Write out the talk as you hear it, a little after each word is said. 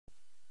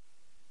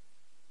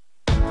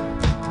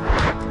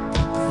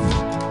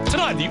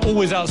the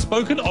always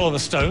outspoken Oliver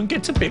Stone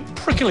gets a bit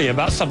prickly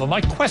about some of my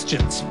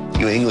questions.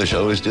 You English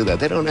always do that.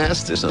 They don't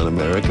ask this on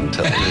American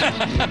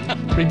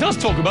television. But he does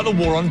talk about the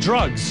war on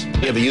drugs.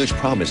 We have a huge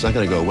problem. It's not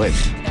going to go away.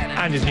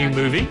 And his new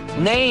movie.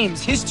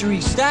 Names, history,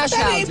 stash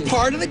That houses. ain't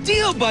part of the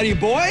deal, buddy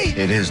boy.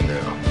 It is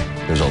now.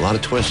 There's a lot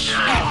of twists.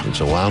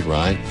 It's a wild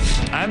ride.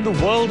 And the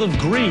world of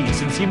greed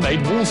since he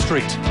made Wall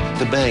Street.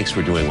 The banks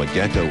were doing what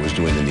Gecko was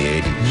doing in the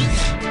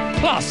 80s.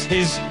 Plus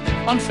his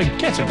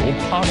unforgettable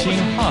partying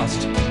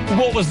past.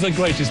 What was the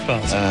greatest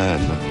past?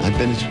 I've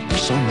been to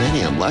so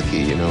many. I'm lucky,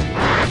 you know.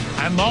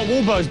 And Mark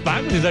Wahlberg's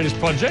back with his latest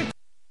project.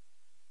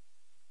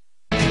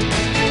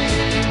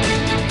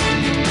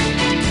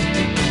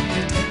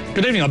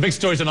 Good evening. Our big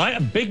story tonight.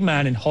 A big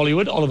man in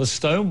Hollywood, Oliver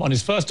Stone, won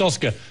his first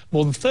Oscar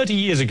more than 30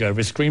 years ago for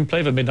his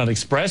screenplay for Midnight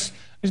Express.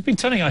 He's been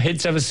turning out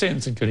hits ever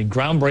since, including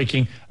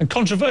groundbreaking and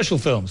controversial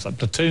films like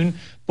Platoon,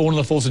 Born on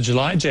the 4th of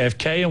July,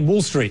 JFK and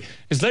Wall Street.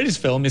 His latest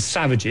film is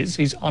Savages.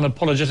 He's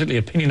unapologetically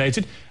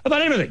opinionated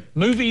about everything.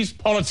 Movies,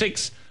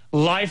 politics,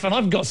 life, and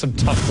I've got some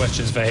tough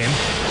questions for him.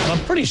 And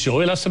I'm pretty sure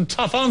he'll have some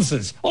tough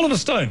answers. Oliver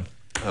Stone.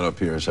 Hello,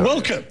 Piers.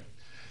 Welcome.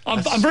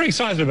 I'm very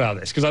excited about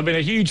this because I've been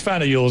a huge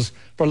fan of yours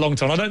for a long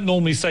time. I don't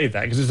normally say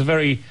that because it's a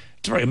very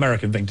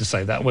American thing to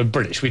say that. We're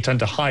British. We tend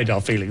to hide our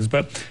feelings.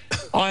 But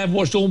I have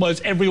watched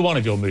almost every one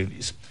of your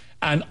movies.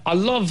 And I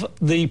love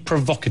the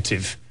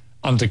provocative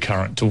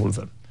undercurrent to all of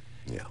them.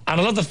 Yeah. And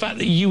I love the fact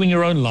that you in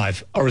your own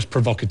life are as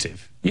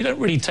provocative. You don't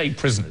really take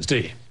prisoners, do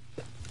you?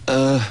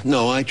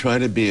 No, I try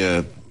to be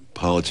a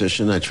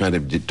politician. I try to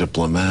be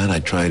diplomat. I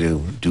try to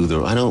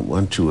do I don't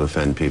want to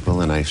offend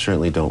people, and I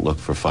certainly don't look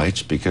for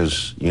fights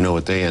because you know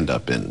what they end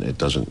up in. It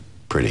doesn't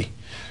pretty.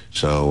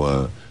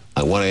 So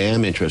what I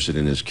am interested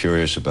in is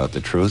curious about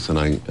the truth, and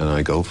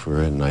I go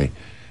for it, and I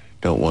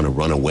don't want to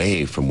run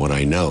away from what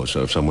I know.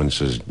 So if someone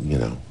says, you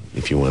know,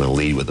 if you want to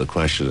lead with a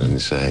question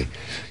and say,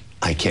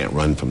 I can't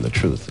run from the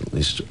truth, at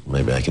least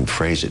maybe I can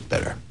phrase it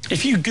better.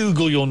 If you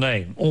Google your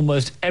name,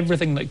 almost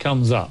everything that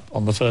comes up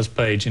on the first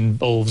page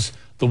involves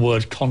the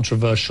word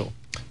controversial.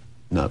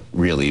 Not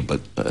really,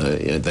 but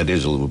that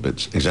is a little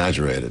bit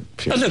exaggerated.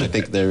 A little I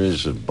think there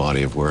is a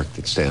body of work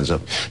that stands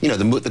up. You know,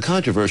 the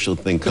controversial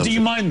thing comes... But do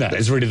you mind that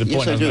is really the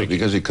point? Yes, I do,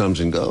 because it comes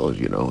and goes,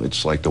 you know.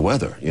 It's like the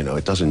weather, you know.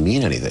 It doesn't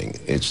mean anything.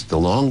 It's the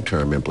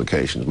long-term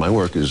implications. My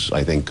work is,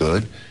 I think,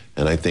 good,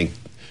 and I think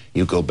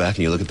you go back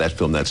and you look at that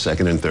film that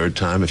second and third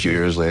time a few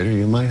years later,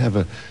 you might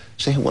have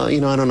say, well, you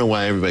know, I don't know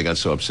why everybody got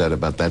so upset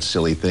about that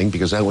silly thing,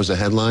 because that was the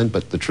headline,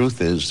 but the truth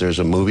is there's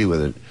a movie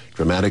with a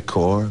dramatic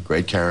core,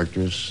 great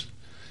characters,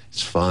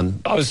 it's fun.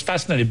 I was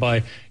fascinated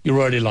by your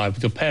early life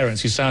with your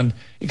parents. You sound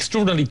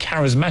extraordinarily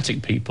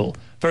charismatic people,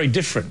 very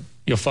different,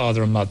 your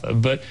father and mother,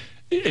 but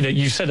you know,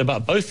 you said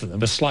about both of them,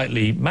 they're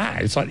slightly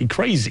mad, slightly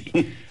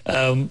crazy,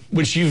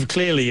 which you've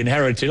clearly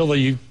inherited, although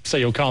you say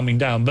you're calming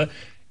down, but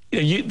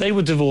you know, they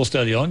were divorced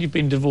early on, you've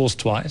been divorced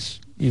twice,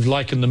 you've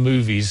likened the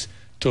movies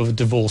to a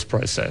divorce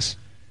process.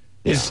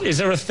 Yeah. Is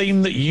there a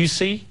theme that you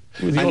see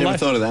with your life? I never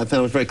thought of that. I thought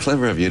it was very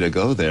clever of you to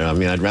go there. I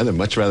mean, I'd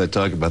much rather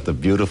talk about the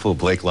beautiful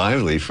Blake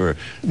Lively for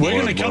We're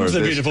going to come to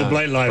the beautiful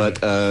Blake Lively.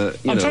 But,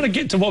 I'm trying to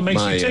get to what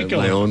makes you tick.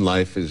 My own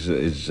life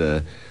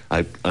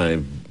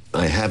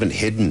I haven't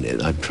hidden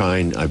it.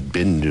 I've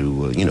been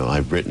to, you know,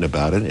 I've written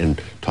about it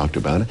and talked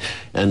about it.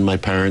 And my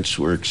parents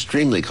were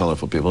extremely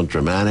colorful people,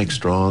 dramatic,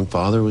 strong.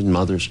 Father and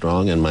mother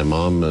strong, and my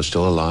mom is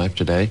still alive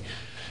today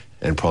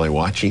and probably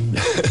watching.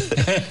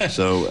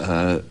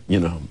 So, you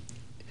know,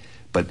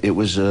 but it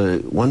was a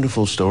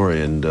wonderful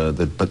story, and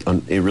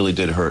it really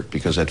did hurt,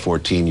 because at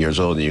 14 years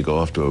old, and you go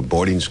off to a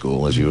boarding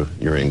school, as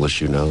you're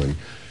English, you know, and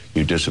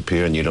you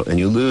disappear, and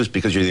you lose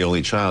because you're the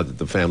only child.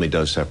 The family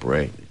does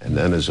separate, and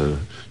then as a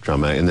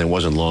drama, and then it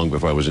wasn't long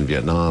before I was in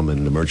Vietnam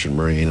and the Merchant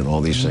Marine and all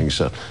these things.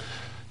 So,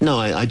 no,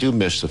 I do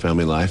miss the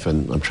family life,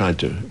 and I'm trying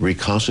to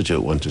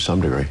reconstitute one to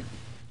some degree.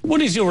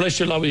 What is your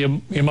relationship like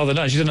with your mother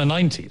now? She's in her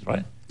 90s,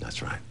 right?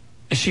 That's right.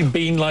 Has she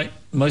been like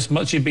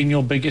much? You've been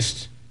your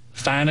biggest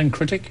fan and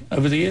critic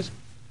over the years?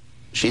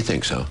 She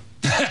thinks so.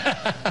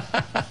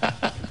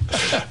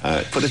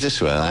 Put it this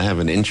way: I have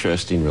an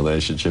interesting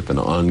relationship, an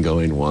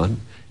ongoing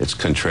one. It's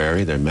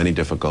contrary. There are many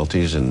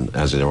difficulties, and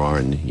as there are,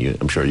 and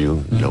I'm sure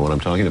you know what I'm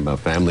talking about.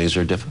 Families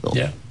are difficult.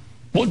 Yeah.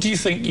 What do you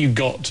think you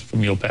got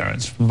from your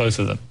parents, from both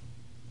of them?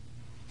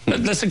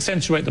 Let's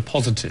accentuate the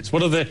positives.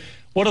 What are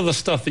the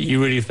stuff that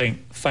you really think,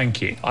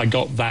 thank you, I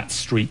got that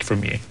streak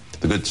from you?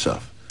 The good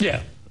stuff.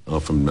 Yeah. Well,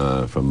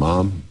 from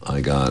Mom, I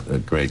got a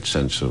great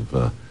sense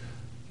of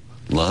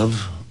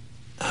love,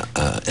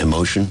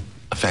 emotion,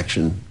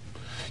 affection,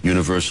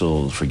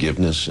 universal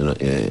forgiveness,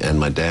 and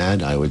my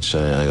dad, I would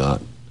say I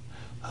got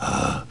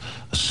a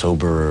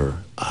sober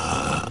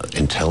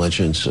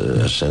intelligence,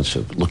 a sense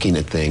of looking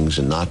at things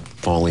and not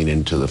falling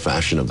into the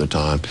fashion of the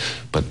time,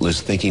 but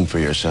thinking for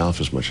yourself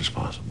as much as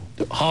possible.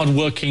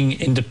 Hard-working,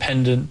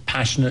 independent,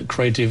 passionate,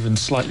 creative, and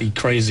slightly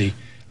crazy.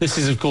 This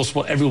is, of course,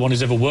 what everyone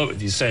who's ever worked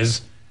with you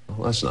says.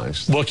 Well, that's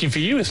nice. Working for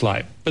you is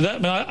like. But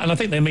and I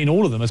think they mean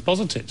all of them as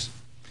positives.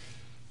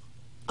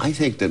 I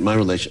think that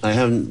I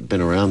haven't been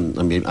around,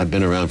 I mean, I've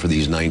been around for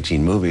these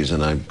 19 movies,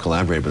 and I've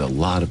collaborated with a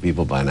lot of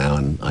people by now,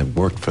 and I've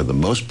worked for the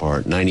most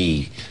part,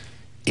 98%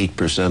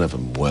 of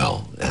them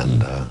well,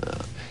 and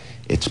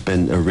it's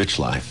been a rich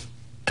life,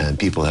 and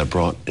people have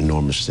brought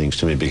enormous things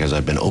to me because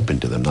I've been open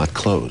to them, not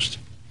closed.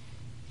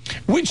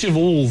 Which of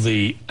all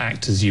the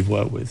actors you've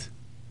worked with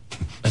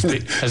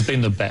has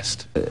been the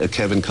best?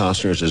 Kevin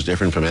Costner is as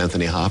different from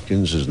Anthony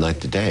Hopkins as night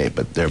to day,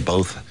 but they're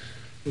both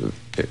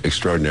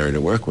extraordinary to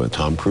work with.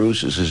 Tom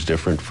Cruise is as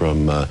different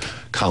from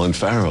Colin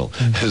Farrell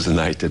as the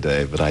night to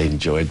day, but I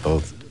enjoyed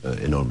both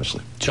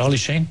enormously. Charlie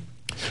Sheen?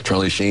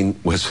 Charlie Sheen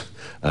was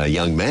a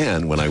young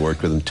man when I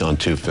worked with him on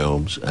 2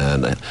 films,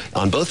 and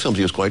on both films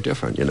he was quite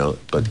different, you know,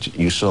 but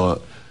I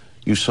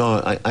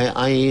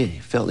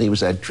felt he was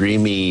that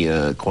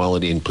dreamy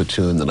quality in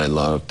Platoon that I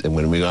loved, and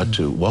when we got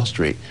to Wall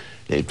Street,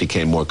 it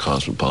became more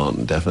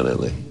cosmopolitan,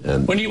 definitely.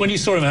 And when you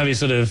saw him have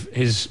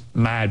his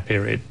mad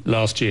period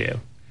last year,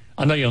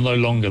 I know you're no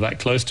longer that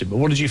close to him, but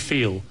what did you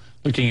feel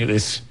looking at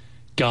this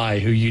guy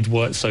who you'd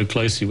worked so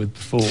closely with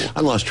before? I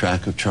lost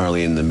track of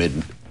Charlie in the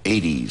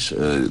mid-'80s,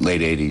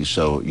 late 80s,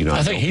 so, you know...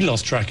 I think he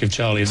lost track of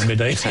Charlie in the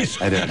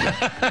mid-'80s. I don't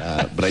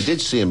know. But I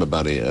did see him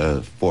about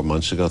 3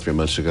 months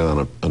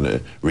ago on a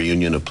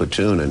reunion of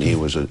Platoon, and he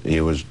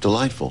was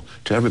delightful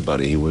to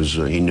everybody. He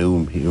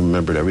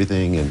remembered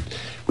everything, and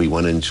we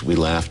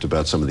laughed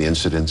about some of the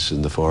incidents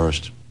in the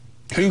forest.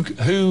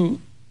 Who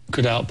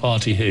could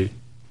out-party who?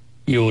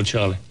 You or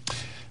Charlie?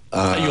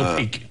 At your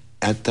peak?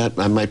 At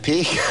my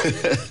peak,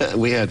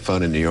 we had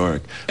fun in New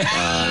York.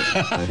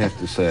 I have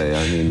to say.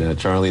 I mean,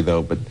 Charlie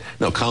though, but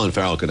no, Colin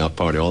Farrell could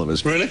out-party all of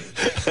us. Really?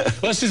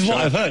 Well, this is what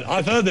I've heard.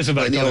 I've heard this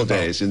about in the old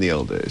days,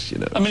 you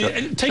know. I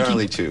mean,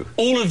 Charlie too.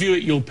 All of you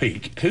at your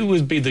peak, who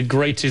would be the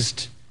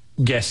greatest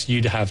guest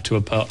you'd have to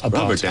a party?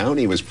 Robert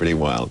Downey was pretty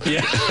wild.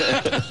 Yeah.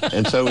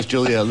 And so was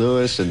Juliette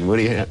Lewis and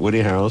Woody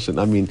Harrelson.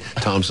 I mean,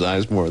 Tom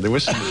Sizemore. There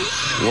was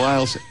some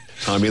wild.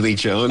 Tommy Lee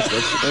Jones,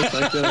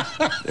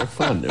 they're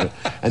fun.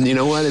 And you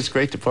know what? It's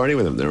great to party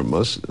with them.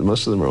 Most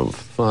of them are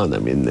fun. I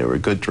mean, they were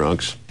good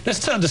drunks. Let's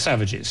turn to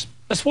Savages.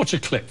 Let's watch a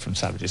clip from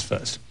Savages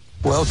first.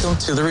 Welcome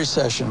to the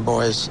recession,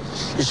 boys.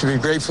 You should be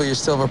grateful you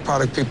still have a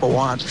product people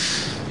want.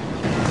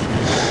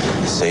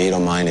 So you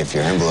don't mind if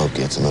your envelope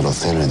gets a little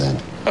thinner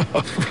then?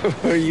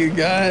 you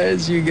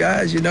guys, you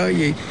know,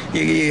 you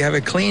have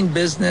a clean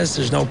business,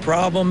 there's no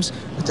problems,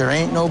 but there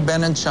ain't no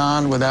Ben and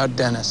Sean without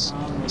Dennis.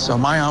 So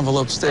my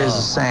envelope stays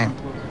the same.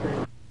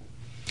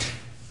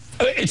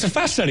 It's a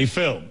fascinating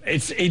film.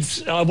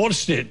 I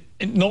watched it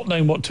not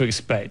knowing what to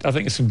expect. I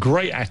think there's some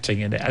great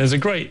acting in it, and there's a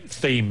great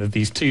theme of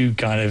these two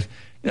kind of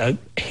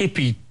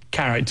hippie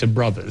character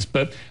brothers,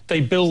 but they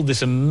build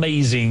this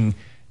amazing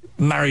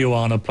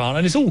marijuana plant,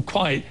 and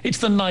it's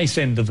the nice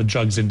end of the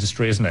drugs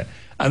industry, isn't it?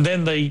 And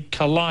then they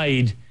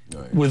collide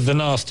with the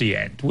nasty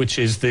end, which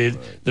is the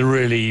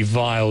really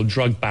vile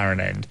drug baron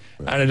end,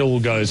 and it all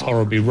goes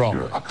horribly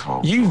wrong.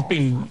 You've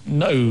been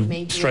no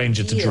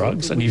stranger to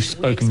drugs, and you've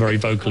spoken very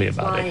vocally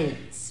about it.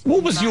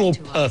 What was your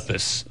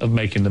purpose of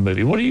making the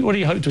movie? What do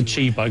you hope to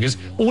achieve by it? Because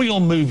all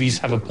your movies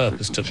have a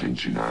purpose to them.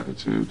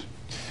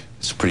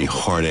 It's pretty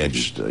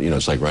hard-edged, you know,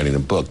 it's like writing a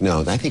book.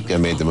 No, I think I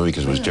made the movie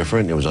because it was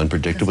different, it was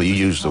unpredictable. You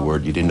used the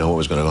word, you didn't know what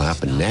was going to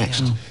happen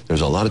next.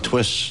 There's a lot of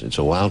twists, it's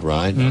a wild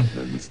ride,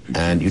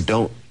 and you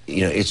don't,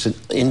 you know, it's an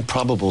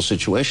improbable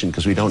situation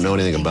because we don't know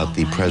anything about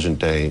the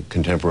present-day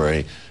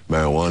contemporary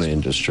marijuana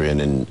industry, and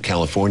in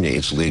California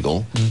it's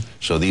legal,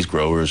 so these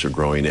growers are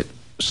growing it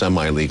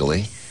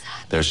semi-legally.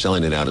 They're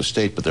selling it out of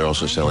state, but they're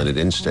also selling it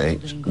in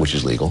state, which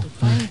is legal.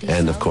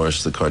 And of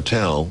course, the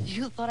cartel,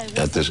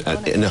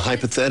 in a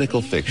hypothetical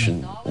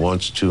fiction,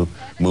 wants to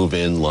move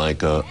in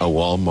like a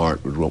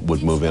Walmart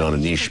would move in on a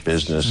niche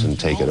business and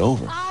take it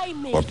over,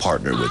 or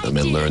partner with them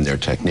and learn their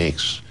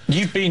techniques.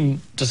 You've been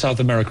to South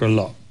America a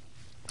lot,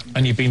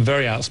 and you've been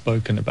very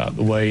outspoken about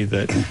the way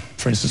that,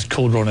 for instance,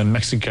 Calderon in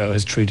Mexico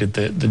has treated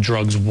the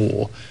drugs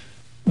war.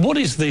 What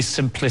is the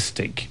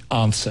simplistic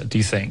answer, do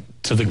you think,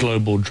 to the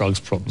global drugs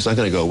problem? It's not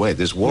going to go away.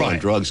 This war on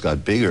drugs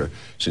got bigger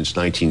since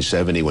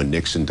 1970 when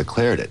Nixon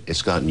declared it.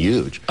 It's gotten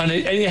huge. And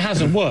it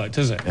hasn't worked,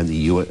 has it? And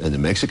the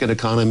Mexican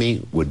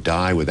economy would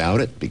die without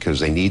it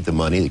because they need the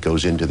money that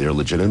goes into their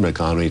legitimate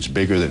economy. It's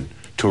bigger than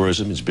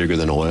tourism. It's bigger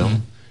than oil.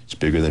 It's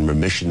bigger than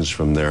remissions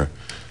from their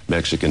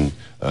Mexican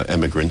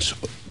immigrants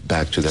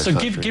back to their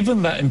country. So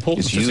given that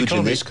importance it's to this huge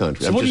economy, in this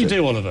country. So what do you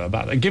do, Oliver,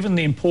 about that? Given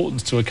the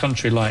importance to a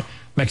country like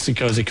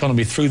Mexico's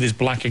economy through this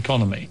black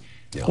economy,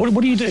 what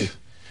do you do?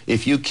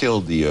 If you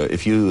killed the,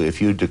 if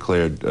you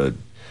declared,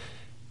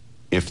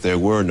 if there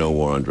were no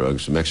war on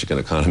drugs, the Mexican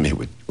economy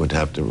would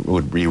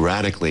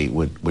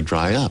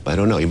dry up. I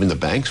don't know. Even the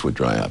banks would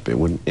dry up.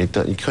 It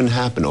couldn't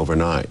happen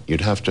overnight.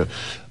 You'd have to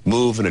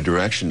move in a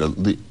direction to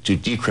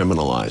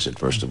decriminalize it,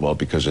 first of all,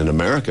 because in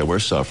America we're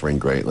suffering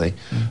greatly.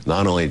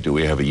 Not only do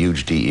we have a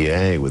huge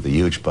DEA with a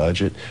huge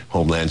budget,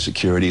 Homeland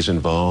Security is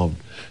involved.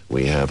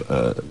 We have,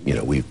 you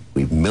know,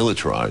 we've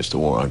militarized the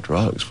war on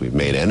drugs. We've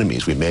made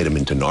enemies. We've made them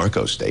into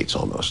narco states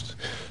almost.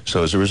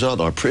 So as a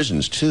result, our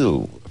prisons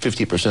too,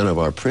 50% of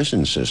our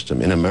prison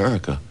system in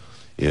America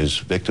is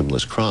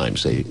victimless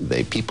crimes.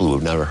 People who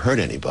have never hurt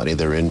anybody,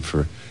 they're in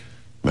for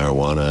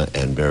marijuana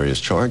and various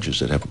charges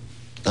that have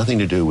nothing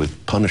to do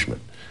with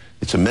punishment.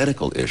 It's a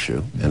medical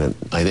issue, and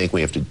I think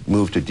we have to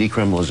move to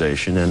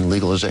decriminalization and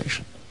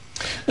legalization.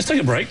 Let's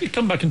take a break. We'll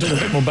come back and talk a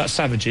bit more about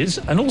savages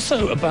and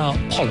also about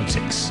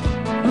politics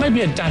and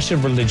maybe a dash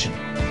of religion.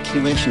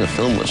 You mentioned the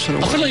film. I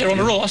feel like you're on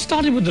a roll. I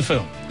started with the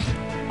film.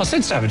 I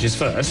said savages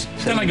first,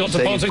 then I got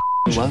to politics.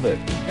 Love it.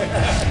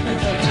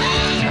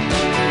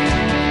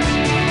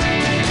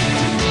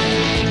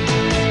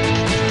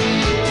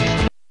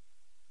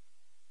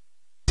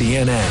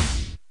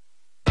 CNN.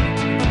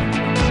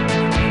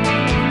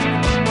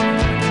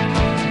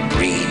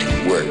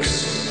 Greed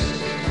works.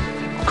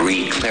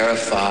 Greed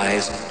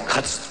clarifies,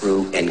 cuts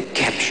through, and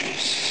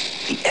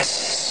captures the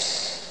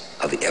essence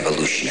of the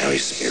evolutionary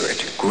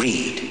spirit.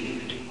 Greed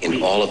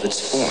in all of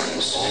its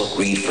forms.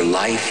 Greed for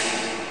life,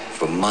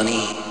 for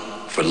money,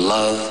 for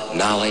love,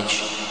 knowledge,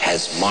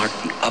 has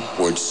marked the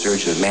upward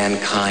surge of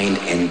mankind,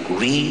 and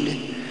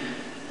greed,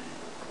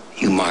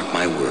 you mark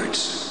my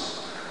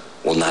words,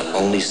 will not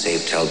only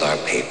save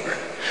Teldar Paper,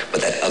 but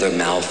that other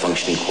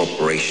malfunctioning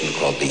corporation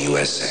called the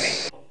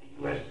USA.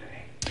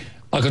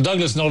 Michael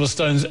Douglas, Oliver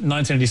Stone's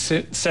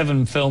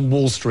 1987 film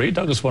Wall Street.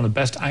 Douglas won a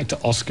Best Actor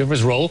Oscar for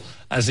his role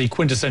as the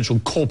quintessential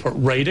corporate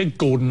raider,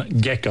 Gordon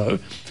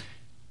Gekko.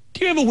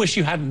 Do you ever wish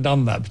you hadn't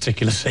done that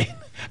particular scene?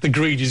 The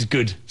greed is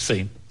good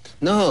scene.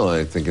 No,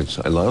 I think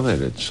I love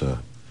it. It's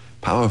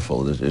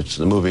powerful.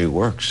 The movie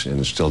works, and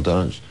it still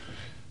does.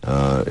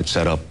 It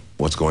set up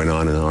what's going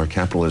on in our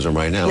capitalism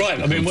right now.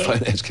 Right, I mean,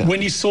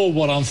 when you saw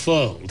what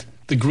unfurled,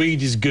 the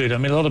greed is good. I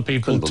mean, a lot of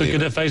people took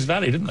it at face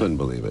value, didn't they? Couldn't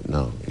believe it,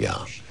 no,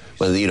 yeah.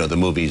 Well, you know, the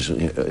movies,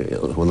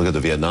 we'll look at the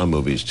Vietnam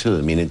movies, too.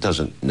 I mean, it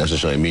doesn't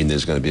necessarily mean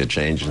there's going to be a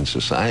change in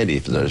society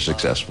if they're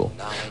successful.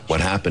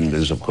 What happened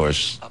is, of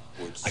course,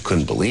 I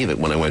couldn't believe it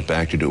when I went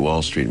back to do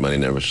Wall Street, Money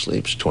Never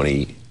Sleeps,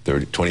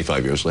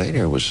 25 years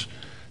later, was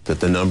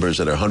that the numbers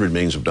that are $100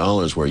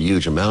 million were a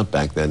huge amount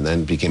back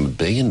then became $1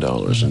 billion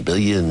and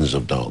billions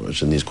of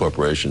dollars. And these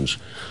corporations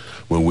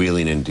were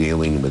wheeling and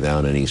dealing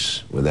without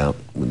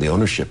the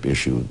ownership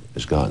issue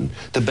is gone.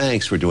 The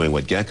banks were doing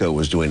what Gekko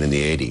was doing in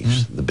the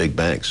 80s, the big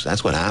banks.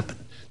 That's what happened.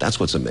 That's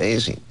what's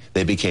amazing.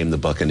 They became the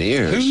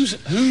Buccaneers.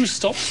 Who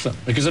stops them?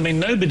 Because, I mean,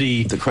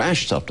 nobody... The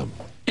crash stopped them.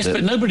 Yes,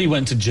 but nobody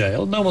went to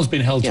jail. No one's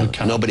been held to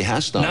account. Nobody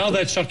has stopped Now them.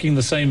 They're chucking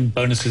the same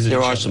bonuses at There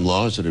each are other. some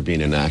laws that are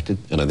being enacted,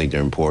 and I think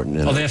they're important.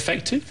 Are they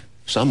effective?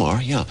 Some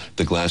are, yeah.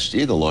 The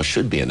Glass-Steagall law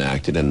should be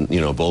enacted, and, you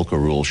know, Volcker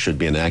rules should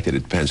be enacted.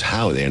 It depends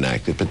how they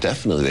enact it, but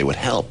definitely they would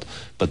help.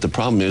 But the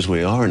problem is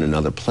we are in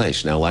another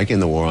place. Now, like in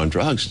the war on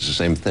drugs, it's the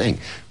same thing.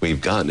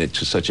 We've gotten it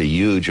to such a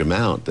huge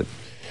amount that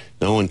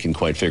no one can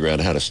quite figure out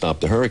how to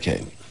stop the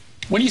hurricane.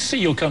 When you see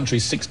your country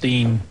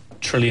 $16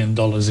 trillion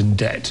in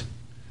debt,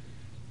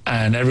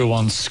 and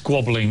everyone's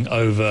squabbling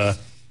over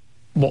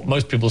what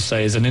most people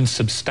say is an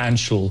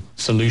insubstantial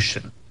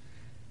solution,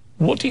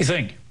 what do you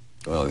think?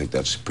 Well, I think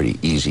that's a pretty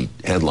easy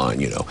headline,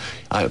 you know.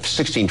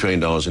 $16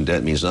 trillion in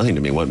debt means nothing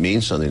to me. What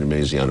means something to me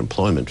is the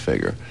unemployment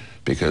figure,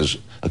 because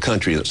a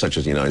country such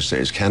as the United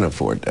States can't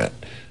afford debt.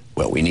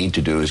 What we need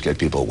to do is get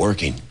people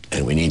working,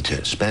 and we need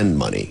to spend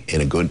money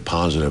in a good,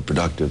 positive,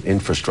 productive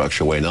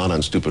infrastructure way, not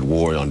on stupid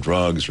war on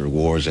drugs or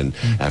wars in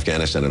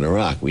Afghanistan and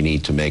Iraq. We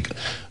need to make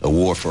a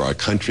war for our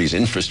country's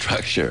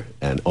infrastructure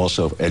and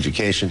also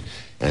education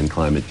and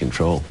climate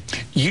control.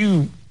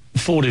 You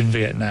fought in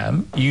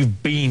Vietnam.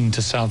 You've been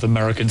to South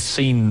America and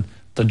seen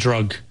the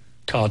drug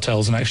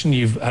cartels in action.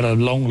 You've had a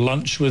long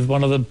lunch with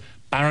one of the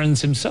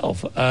barons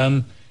himself.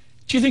 Do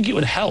you think it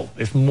would help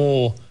if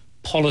more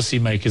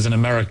policymakers in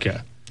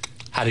America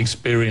had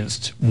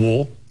experienced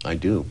war? I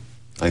do.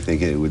 I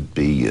think it would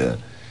be,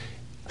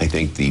 I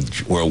think the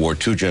World War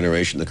II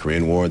generation, the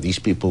Korean War, these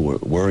people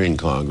were in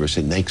Congress.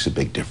 It makes a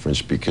big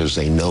difference because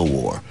they know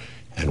war.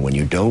 And when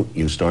you don't,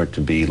 you start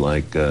to be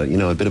like, you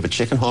know, a bit of a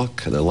chicken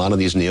hawk. And a lot of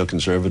these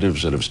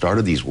neoconservatives that have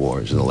started these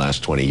wars in the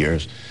last 20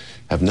 years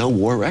have no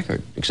war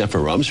record, except for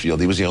Rumsfeld.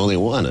 He was the only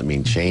one. I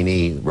mean,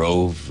 Cheney,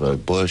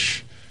 Rove,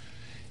 Bush.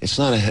 It's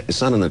not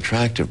an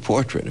attractive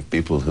portrait of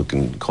people who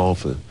can call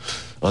for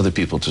other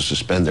people to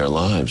suspend their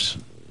lives.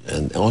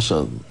 And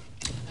also,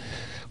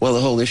 well,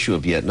 the whole issue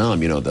of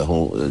Vietnam, you know, the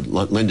whole,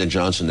 Lyndon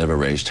Johnson never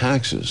raised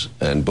taxes,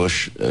 and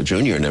Bush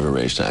Jr. never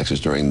raised taxes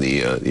during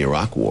the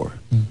Iraq War.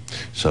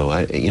 So,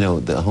 you know,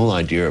 the whole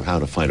idea of how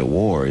to fight a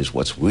war is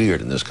what's weird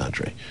in this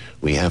country.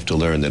 We have to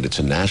learn that it's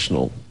a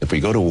national, if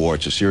we go to war,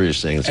 it's a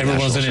serious thing. It's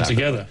Everyone's in it sacrifice.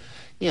 together.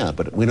 Yeah,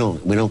 but we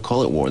don't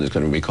call it war in this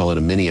country. We call it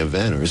a mini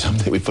event or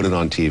something. We put it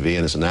on TV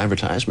and it's an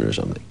advertisement or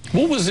something.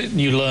 What was it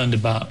you learned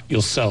about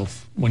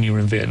yourself when you were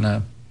in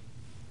Vietnam?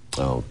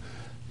 Oh,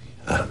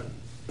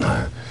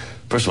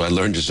 first of all, I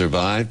learned to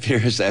survive.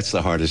 Piers, that's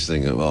the hardest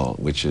thing of all,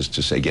 which is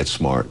to say get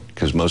smart.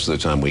 Because most of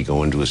the time we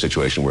go into a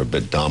situation we're a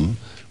bit dumb.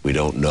 We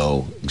don't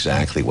know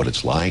exactly what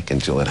it's like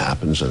until it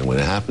happens. And when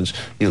it happens,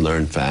 you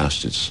learn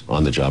fast. It's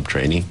on-the-job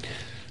training.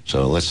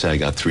 So let's say I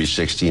got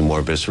 360,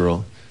 more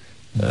visceral.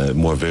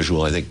 More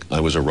visual. I think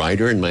I was a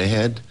writer in my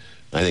head,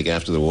 I think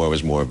after the war I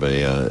was more of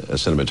a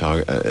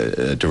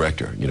cinematographer,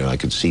 director. You know, I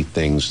could see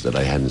things that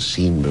I hadn't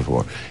seen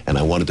before, and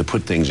I wanted to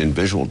put things in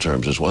visual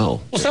terms as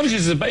well. Well,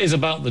 Savages is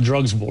about the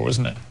drugs war,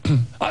 isn't it?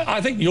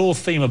 I think your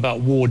theme about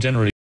war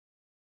generally